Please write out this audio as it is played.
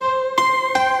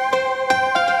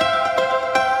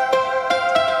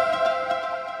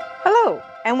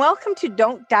and welcome to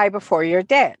Don't Die Before You're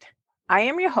Dead. I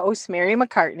am your host, Mary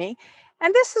McCartney,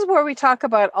 and this is where we talk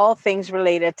about all things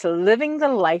related to living the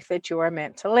life that you are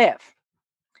meant to live.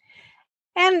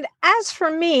 And as for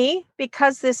me,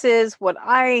 because this is what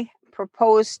I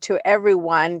propose to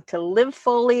everyone to live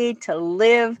fully, to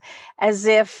live as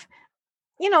if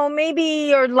maybe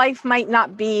your life might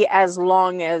not be as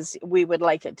long as we would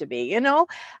like it to be.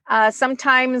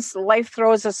 Sometimes life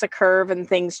throws us a curve and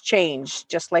things change,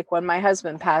 just like when my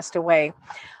husband passed away.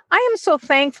 I am so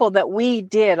thankful that we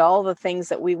did all the things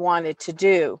that we wanted to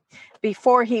do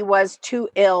before he was too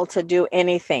ill to do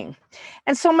anything.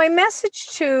 And so, my message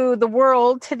to the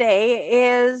world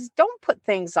today is don't put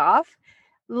things off.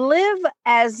 Live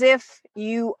as if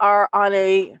you are on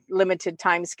a limited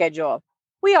time schedule.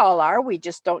 We all are. We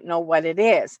just don't know what it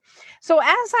is. So,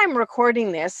 as I'm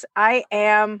recording this, I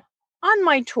am on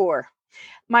my tour,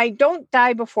 my Don't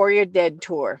Die Before You're Dead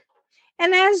tour.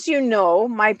 And as you know,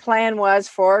 my plan was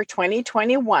for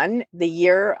 2021, the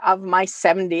year of my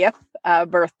 70th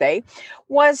birthday,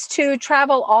 was to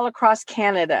travel all across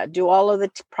Canada, do all of the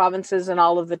provinces and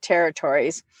all of the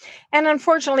territories. And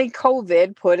unfortunately,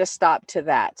 COVID put a stop to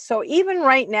that. So even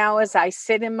right now, as I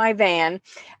sit in my van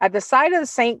at the side of the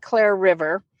St. Clair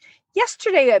River,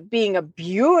 yesterday, it being a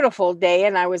beautiful day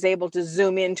and I was able to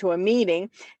zoom into a meeting.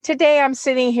 Today, I'm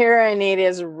sitting here and it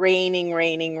is raining,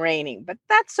 raining, raining. But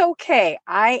that's okay.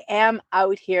 I am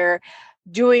out here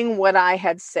doing what I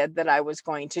had said that I was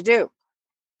going to do,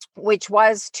 which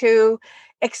was to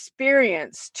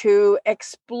experience, to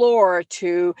explore,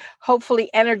 to hopefully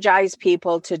energize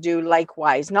people to do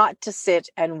likewise, not to sit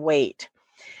and wait.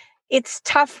 It's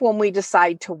tough when we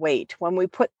decide to wait, when we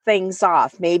put things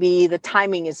off. Maybe the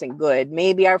timing isn't good.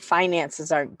 Maybe our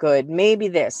finances aren't good. Maybe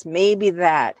this, maybe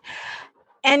that.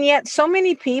 And yet so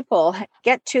many people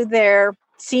get to their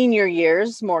senior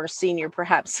years, more senior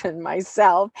perhaps than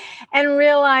myself, and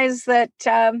realize that,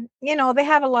 they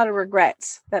have a lot of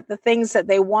regrets, that the things that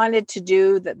they wanted to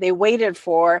do, that they waited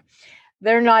for,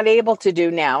 they're not able to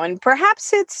do now. And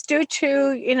perhaps it's due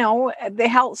to, the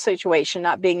health situation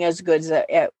not being as good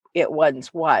as it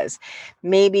once was.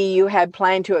 Maybe you had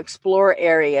planned to explore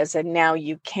areas and now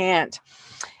you can't.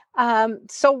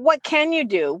 So what can you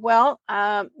do? Well,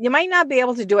 you might not be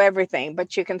able to do everything,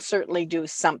 but you can certainly do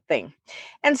something.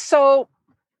 And so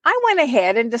I went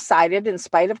ahead and decided, in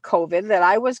spite of COVID, that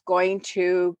I was going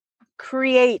to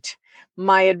create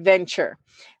my adventure.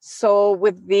 So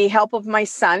with the help of my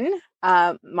son,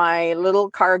 my little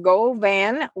cargo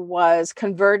van was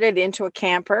converted into a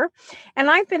camper, and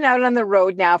I've been out on the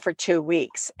road now for 2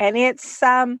 weeks, and it's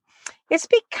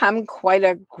become quite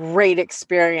a great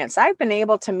experience. I've been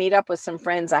able to meet up with some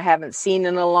friends I haven't seen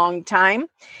in a long time,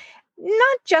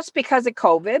 not just because of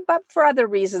COVID, but for other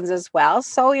reasons as well.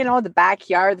 So, the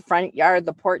backyard, the front yard,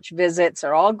 the porch visits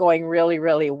are all going really,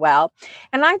 really well.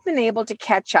 And I've been able to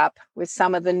catch up with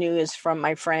some of the news from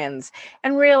my friends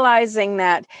and realizing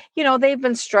that, they've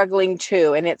been struggling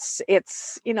too. And it's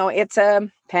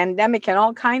a pandemic in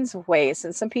all kinds of ways.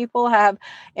 And some people have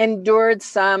endured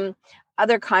some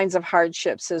other kinds of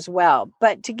hardships as well.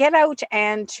 But to get out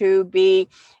and to be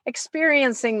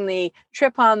experiencing the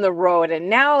trip on the road, and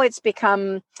now it's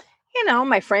become,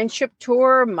 my friendship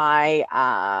tour, my,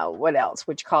 what else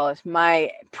would you call it?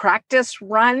 My practice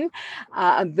run.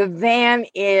 The van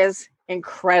is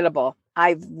incredible.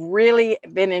 I've really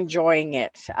been enjoying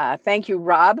it. Thank you,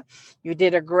 Rob. You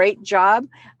did a great job.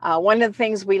 One of the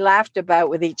things we laughed about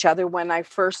with each other when I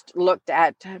first looked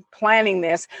at planning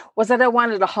this was that I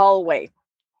wanted a hallway.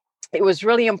 It was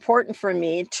really important for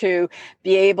me to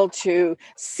be able to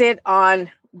sit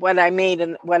on what I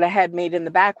had made in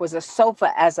the back was a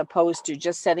sofa, as opposed to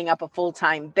just setting up a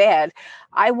full-time bed.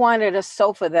 I wanted a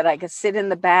sofa that I could sit in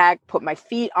the back, put my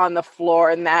feet on the floor,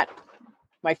 and that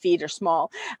my feet are small.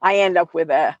 I end up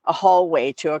with a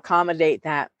hallway to accommodate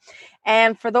that.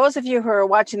 And for those of you who are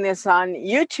watching this on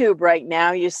YouTube right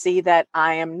now, you see that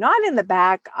I am not in the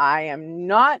back. I am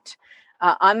not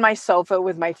on my sofa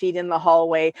with my feet in the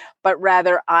hallway, but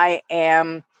rather I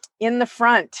am in the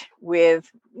front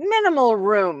with minimal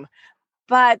room,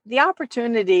 but the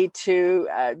opportunity to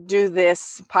do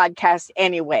this podcast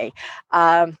anyway.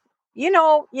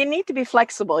 You need to be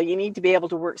flexible. You need to be able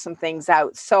to work some things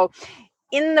out. So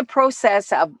in the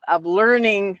process of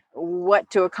learning what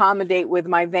to accommodate with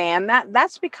my van.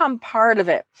 That's become part of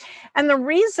it. And the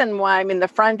reason why I'm in the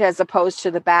front as opposed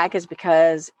to the back is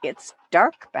because it's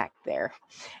dark back there.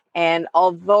 And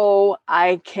although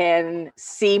I can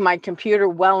see my computer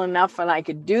well enough and I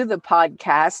could do the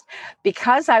podcast,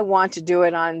 because I want to do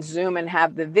it on Zoom and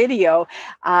have the video,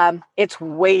 it's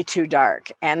way too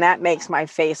dark. And that makes my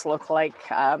face look like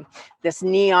this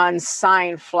neon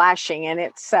sign flashing. And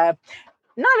it's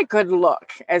not a good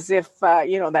look, as if,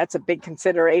 that's a big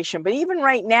consideration. But even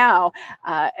right now,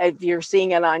 if you're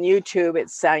seeing it on YouTube,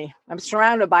 it's I'm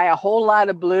surrounded by a whole lot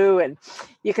of blue, and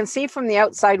you can see from the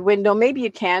outside window, maybe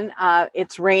you can,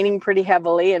 it's raining pretty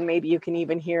heavily, and maybe you can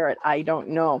even hear it. I don't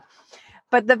know.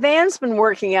 But the van's been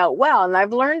working out well, and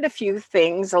I've learned a few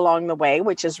things along the way,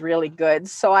 which is really good.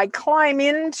 So I climb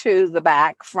into the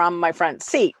back from my front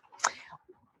seat.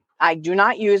 I do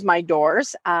not use my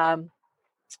doors.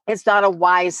 It's not a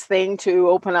wise thing to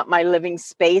open up my living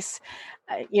space,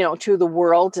 to the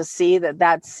world to see that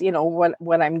that's,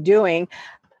 what I'm doing.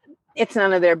 It's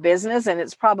none of their business, and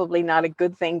it's probably not a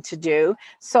good thing to do.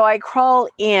 So I crawl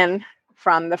in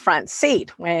from the front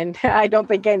seat when I don't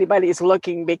think anybody's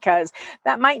looking, because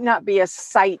that might not be a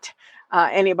sight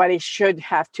anybody should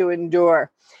have to endure.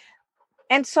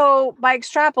 And so by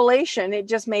extrapolation, it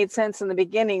just made sense in the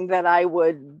beginning that I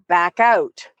would back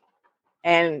out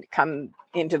and come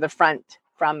into the front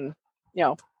from,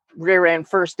 rear end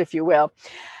first, if you will.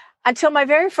 Until my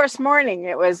very first morning,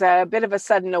 it was a bit of a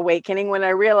sudden awakening when I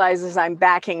realized as I'm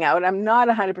backing out, I'm not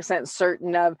 100%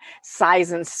 certain of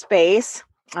size and space.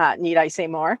 Need I say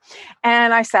more?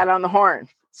 And I sat on the horn.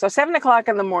 So 7 o'clock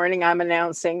in the morning, I'm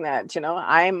announcing that,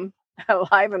 I'm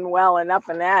alive and well and up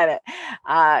and at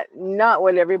it. Not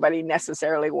what everybody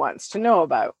necessarily wants to know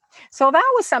about. So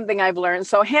that was something I've learned.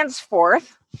 So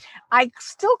henceforth, I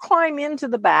still climb into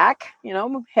the back,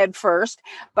 head first,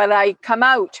 but I come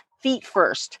out feet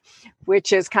first,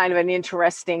 which is kind of an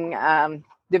interesting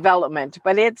development.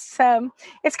 But it's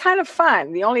kind of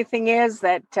fun. The only thing is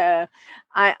that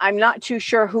I'm not too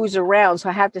sure who's around, so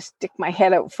I have to stick my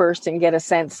head out first and get a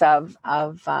sense of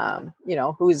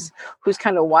who's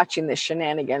kind of watching the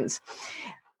shenanigans.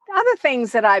 Other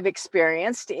things that I've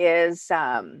experienced is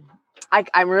I'm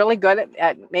really good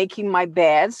at making my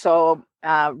bed. So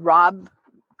Rob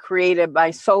created my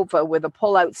sofa with a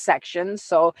pull-out section.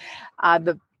 So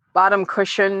the bottom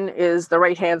cushion is the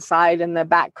right-hand side and the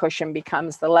back cushion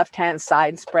becomes the left-hand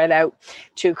side, spread out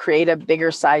to create a bigger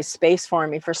size space for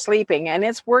me for sleeping. And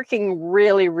it's working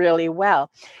really, really well.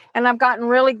 And I've gotten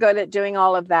really good at doing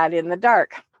all of that in the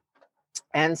dark.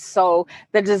 And so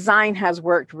the design has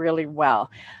worked really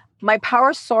well. My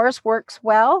power source works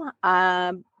well.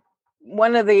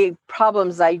 One of the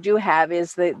problems I do have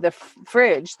is the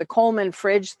fridge, the Coleman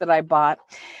fridge that I bought.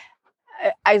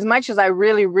 As much as I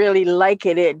really, really like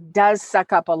it, it does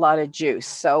suck up a lot of juice.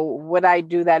 So would I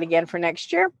do that again for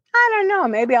next year? I don't know.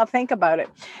 Maybe I'll think about it.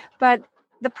 But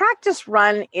the practice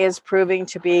run is proving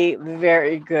to be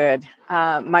very good.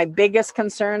 My biggest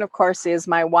concern, of course, is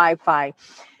my Wi-Fi.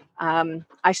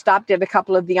 I stopped at a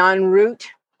couple of the en route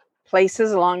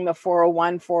places along the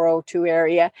 401, 402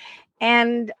 area.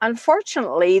 And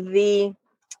unfortunately, the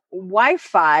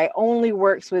Wi-Fi only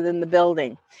works within the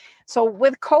building. So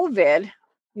with COVID,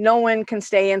 no one can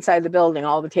stay inside the building.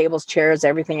 All the tables, chairs,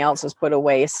 everything else is put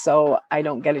away. So I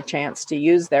don't get a chance to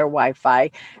use their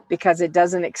Wi-Fi because it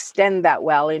doesn't extend that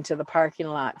well into the parking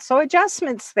lot. So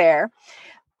adjustments there,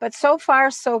 but so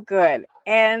far so good.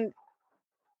 And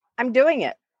I'm doing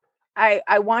it.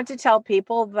 I want to tell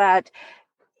people that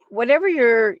whatever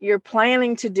you're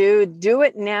planning to do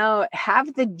it now.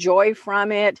 Have the joy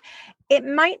from it. It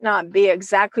might not be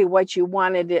exactly what you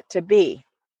wanted it to be,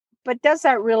 but does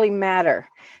that really matter?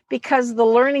 Because the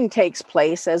learning takes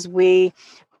place as we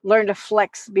learn to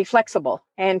be flexible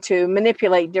and to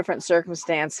manipulate different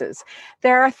circumstances.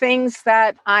 There are things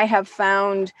that I have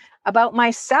found about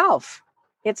myself.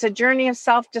 It's a journey of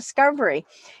self-discovery.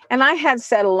 And I had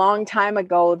said a long time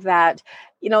ago that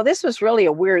this was really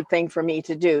a weird thing for me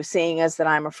to do, seeing as that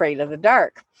I'm afraid of the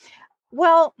dark.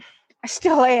 Well, I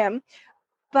still am,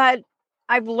 but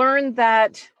I've learned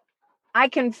that I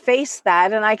can face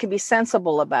that and I can be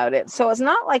sensible about it. So it's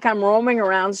not like I'm roaming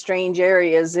around strange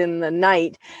areas in the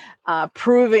night,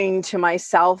 proving to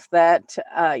myself that,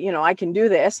 I can do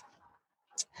this,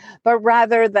 but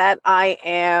rather that I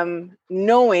am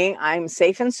knowing I'm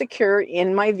safe and secure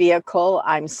in my vehicle.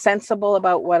 I'm sensible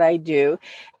about what I do.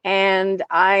 And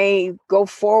I go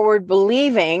forward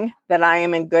believing that I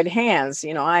am in good hands.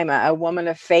 I'm a woman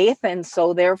of faith. And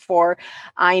so therefore,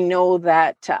 I know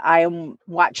that I am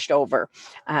watched over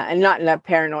and not in a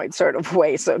paranoid sort of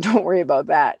way. So don't worry about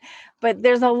that. but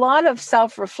there's a lot of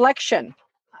self-reflection.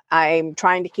 I'm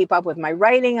trying to keep up with my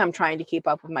writing. I'm trying to keep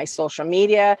up with my social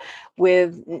media,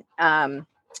 with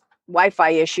Wi-Fi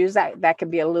issues. That can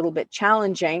be a little bit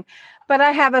challenging. But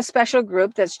I have a special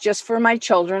group that's just for my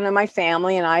children and my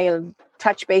family, and I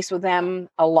touch base with them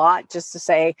a lot just to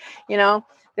say,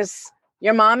 this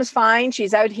your mom is fine.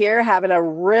 She's out here having a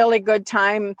really good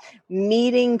time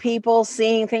meeting people,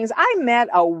 seeing things. I met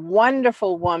a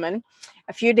wonderful woman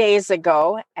a few days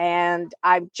ago, and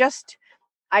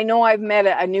I know I've met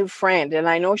a new friend, and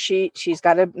I know she's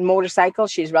got a motorcycle.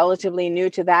 She's relatively new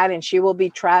to that, and she will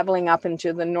be traveling up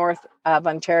into the north of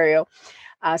Ontario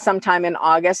sometime in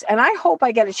August. And I hope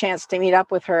I get a chance to meet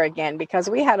up with her again, because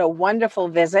we had a wonderful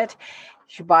visit.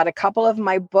 She bought a couple of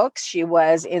my books. She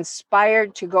was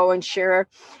inspired to go and share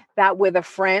that with a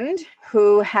friend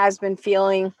who has been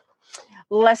feeling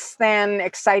less than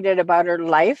excited about her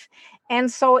life. And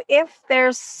so if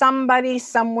there's somebody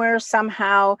somewhere,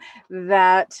 somehow,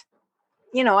 that,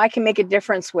 I can make a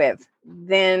difference with,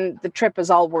 then the trip is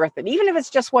all worth it, even if it's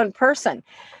just one person.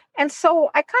 And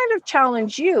so I kind of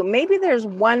challenge you. Maybe there's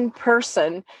one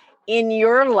person in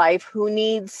your life who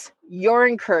needs your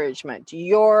encouragement,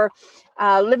 your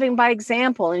living by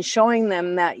example, and showing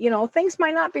them that, things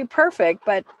might not be perfect,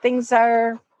 but things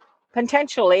are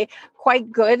potentially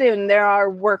quite good, and there are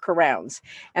workarounds.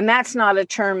 And that's not a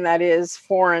term that is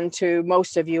foreign to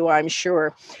most of you, I'm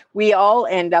sure. We all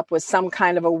end up with some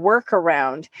kind of a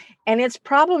workaround, and it's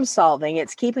problem solving.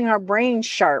 It's keeping our brains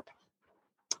sharp.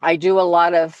 I do a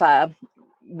lot of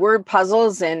word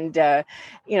puzzles and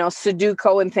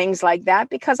Sudoku and things like that,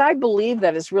 because I believe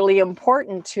that it's really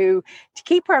important to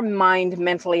keep our mind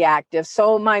mentally active.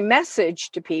 So my message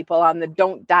to people on the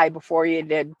Don't Die Before You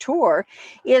Dead tour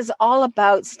is all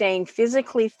about staying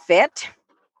physically fit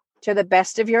to the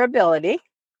best of your ability.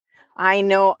 I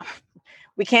know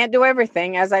we can't do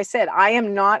everything. As I said, I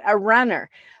am not a runner,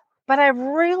 but I've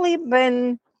really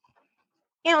been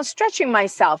stretching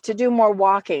myself to do more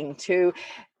walking, to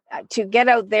get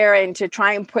out there and to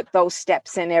try and put those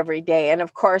steps in every day. And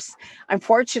of course, I'm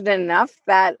fortunate enough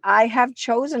that I have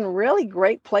chosen really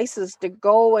great places to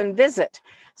go and visit.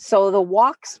 So the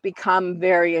walks become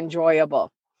very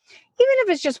enjoyable. Even if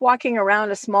it's just walking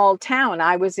around a small town.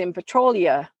 I was in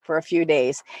Petrolia for a few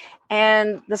days,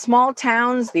 and the small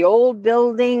towns, the old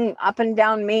building up and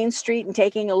down Main Street, and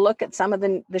taking a look at some of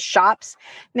the shops.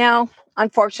 Now,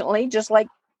 unfortunately, just like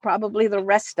probably the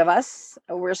rest of us,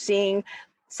 we're seeing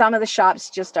some of the shops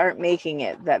just aren't making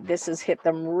it, that this has hit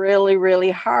them really,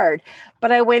 really hard.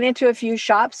 But I went into a few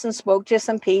shops and spoke to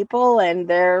some people, and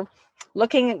they're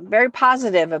looking very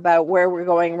positive about where we're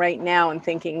going right now, and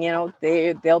thinking,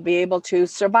 they'll be able to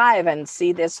survive and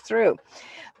see this through.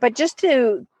 But just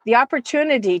the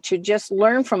opportunity to just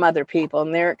learn from other people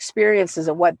and their experiences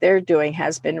of what they're doing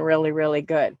has been really, really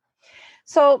good.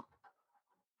 So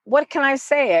what can I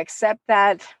say except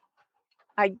that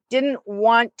I didn't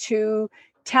want to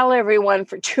tell everyone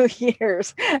for 2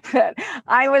 years that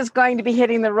I was going to be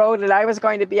hitting the road and I was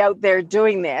going to be out there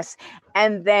doing this,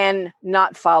 and then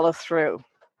not follow through.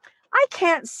 I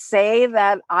can't say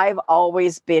that I've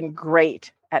always been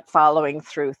great at following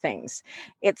through things.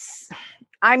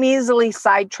 I'm easily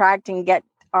sidetracked and get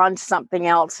on something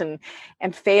else and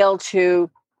fail to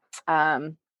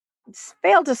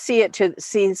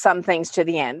see some things to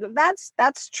the end.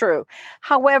 That's true.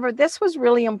 However, this was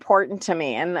really important to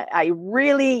me, and I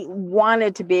really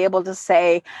wanted to be able to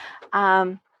say,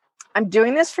 I'm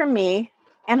doing this for me,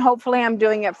 and hopefully I'm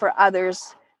doing it for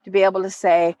others, to be able to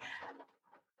say,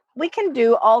 we can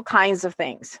do all kinds of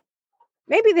things.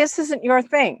 Maybe this isn't your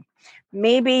thing.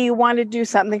 Maybe you want to do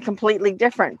something completely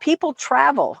different. People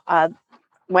travel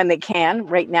when they can.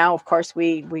 Right now, of course,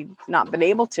 we've not been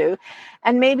able to.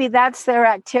 And maybe that's their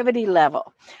activity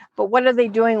level. But what are they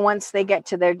doing once they get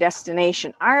to their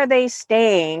destination? Are they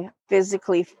staying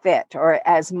physically fit, or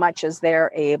as much as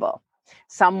they're able?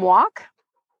 Some walk.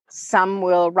 Some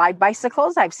will ride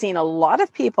bicycles. I've seen a lot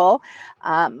of people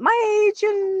my age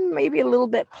and maybe a little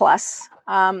bit plus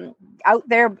out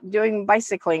there doing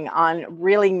bicycling on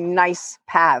really nice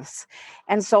paths.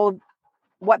 And so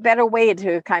what better way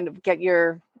to kind of get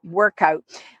your workout?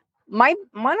 One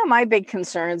of my big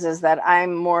concerns is that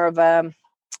I'm more of a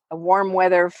warm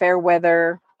weather, fair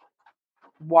weather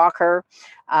walker.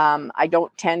 I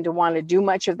don't tend to want to do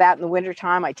much of that in the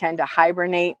wintertime. I tend to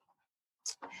hibernate.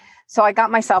 So I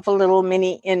got myself a little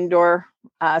mini indoor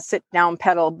sit-down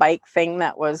pedal bike thing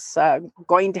that was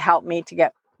going to help me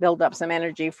to build up some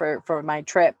energy for my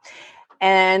trip.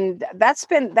 And that's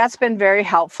been very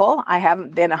helpful. I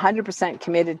haven't been 100%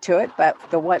 committed to it, but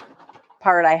what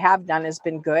part I have done has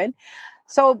been good.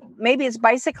 So maybe it's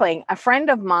bicycling. A friend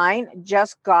of mine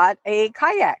just got a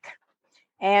kayak.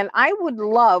 And I would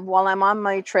love, while I'm on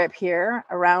my trip here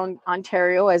around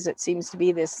Ontario, as it seems to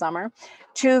be this summer,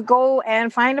 to go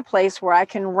and find a place where I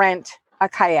can rent a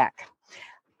kayak.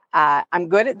 I'm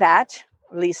good at that.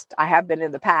 At least I have been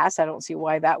in the past. I don't see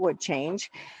why that would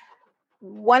change.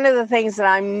 One of the things that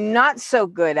I'm not so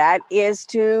good at is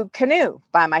to canoe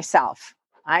by myself.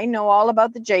 I know all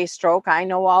about the J-stroke. I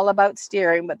know all about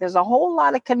steering, but there's a whole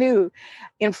lot of canoe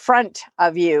in front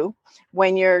of you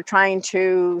when you're trying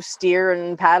to steer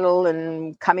and paddle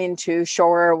and come into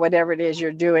shore or whatever it is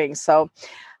you're doing. So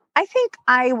I think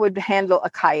I would handle a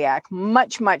kayak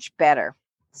much, much better.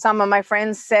 Some of my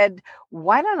friends said,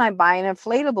 why don't I buy an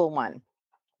inflatable one?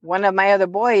 One of my other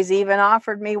boys even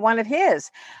offered me one of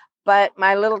his, but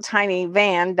my little tiny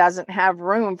van doesn't have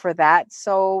room for that.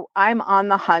 So I'm on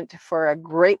the hunt for a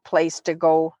great place to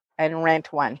go and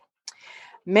rent one.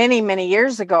 Many, many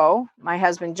years ago, my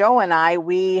husband Joe and I,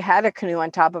 we had a canoe on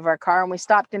top of our car and we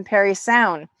stopped in Parry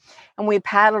Sound and we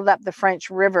paddled up the French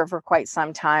River for quite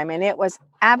some time. And it was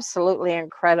absolutely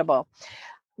incredible.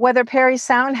 Whether Parry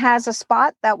Sound has a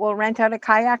spot that will rent out a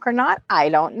kayak or not, I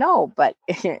don't know. But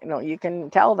you can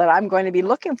tell that I'm going to be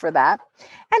looking for that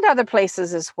and other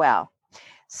places as well.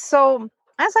 So,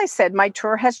 as I said, my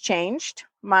tour has changed.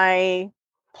 My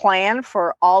plan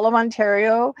for all of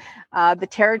Ontario, the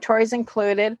territories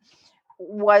included,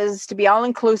 was to be all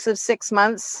inclusive 6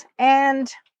 months.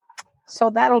 And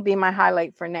so that'll be my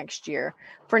highlight for next year.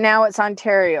 For now, it's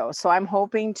Ontario. So I'm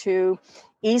hoping to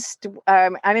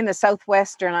I'm in the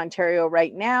southwestern Ontario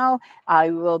right now.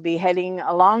 I will be heading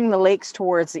along the lakes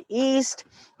towards the east,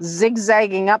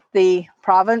 zigzagging up the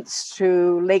province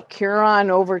to Lake Huron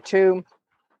over to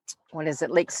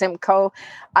Lake Simcoe,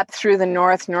 up through the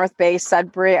North Bay,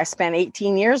 Sudbury. I spent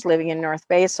 18 years living in North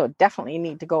Bay, so definitely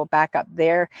need to go back up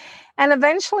there. And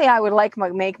eventually I would like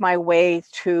to make my way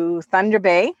to Thunder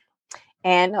Bay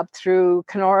and up through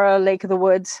Kenora, Lake of the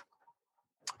Woods,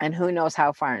 and who knows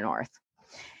how far north.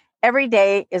 Every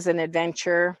day is an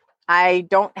adventure. I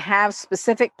don't have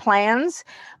specific plans.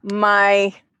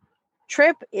 My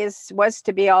trip was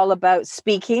to be all about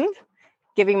speaking,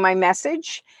 giving my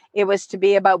message. It was to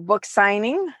be about book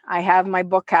signing. I have my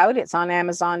book out. It's on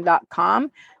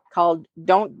Amazon.com called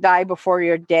Don't Die Before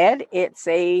You're Dead. It's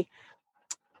a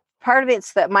part of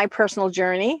it's my personal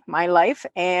journey, my life,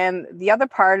 and the other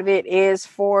part of it is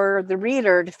for the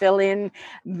reader to fill in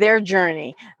their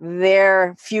journey,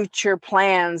 their future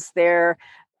plans, their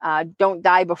don't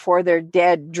die before they're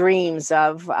dead dreams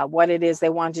of what it is they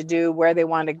want to do, where they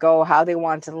want to go, how they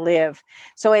want to live.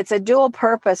 So it's a dual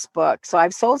purpose book. So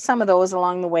I've sold some of those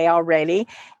along the way already,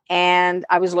 and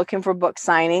I was looking for book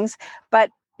signings. But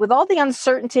with all the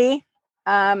uncertainty,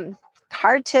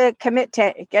 hard to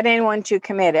get anyone to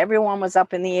commit. Everyone was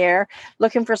up in the air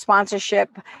looking for sponsorship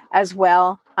as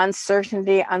well.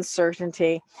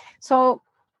 Uncertainty. So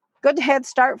good head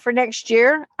start for next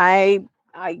year. I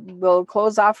will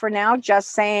close off for now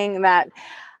just saying that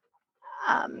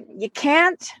you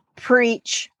can't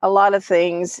preach a lot of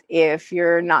things if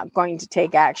you're not going to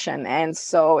take action. And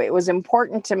so it was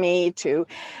important to me to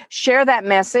share that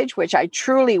message, which I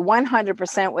truly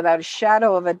 100% without a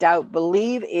shadow of a doubt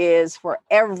believe is for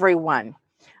everyone.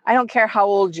 I don't care how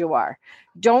old you are.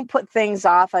 Don't put things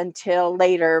off until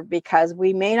later because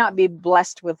we may not be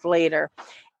blessed with later.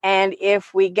 And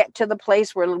if we get to the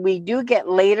place where we do get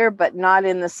later, but not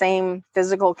in the same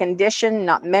physical condition,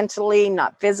 not mentally,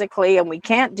 not physically, and we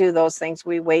can't do those things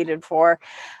we waited for,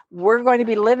 we're going to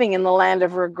be living in the land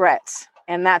of regrets.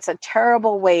 And that's a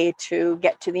terrible way to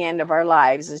get to the end of our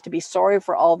lives, is to be sorry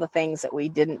for all the things that we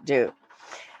didn't do.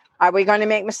 Are we going to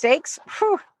make mistakes?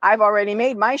 Whew, I've already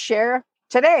made my share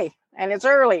today, and it's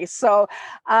early. So,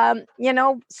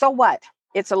 so what?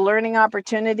 It's a learning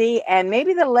opportunity. And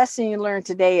maybe the lesson you learn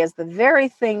today is the very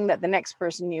thing that the next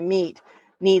person you meet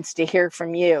needs to hear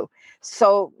from you.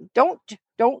 So don't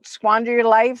squander your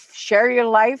life, share your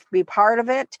life, be part of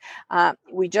it.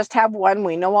 We just have one.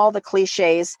 We know all the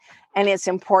cliches. And it's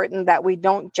important that we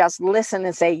don't just listen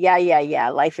and say, yeah,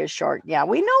 life is short. Yeah,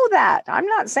 we know that. I'm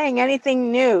not saying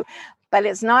anything new, but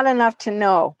it's not enough to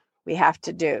know. We have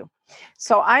to do.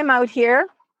 So I'm out here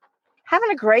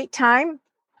having a great time,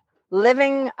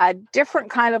 living a different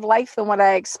kind of life than what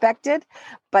I expected,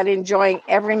 but enjoying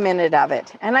every minute of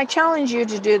it. And I challenge you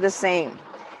to do the same.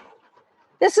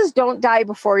 This is Don't Die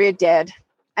Before You're Dead.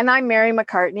 And I'm Mary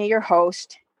McCartney, your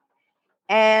host.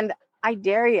 And I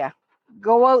dare you,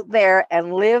 go out there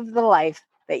and live the life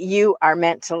that you are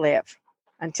meant to live.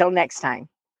 Until next time.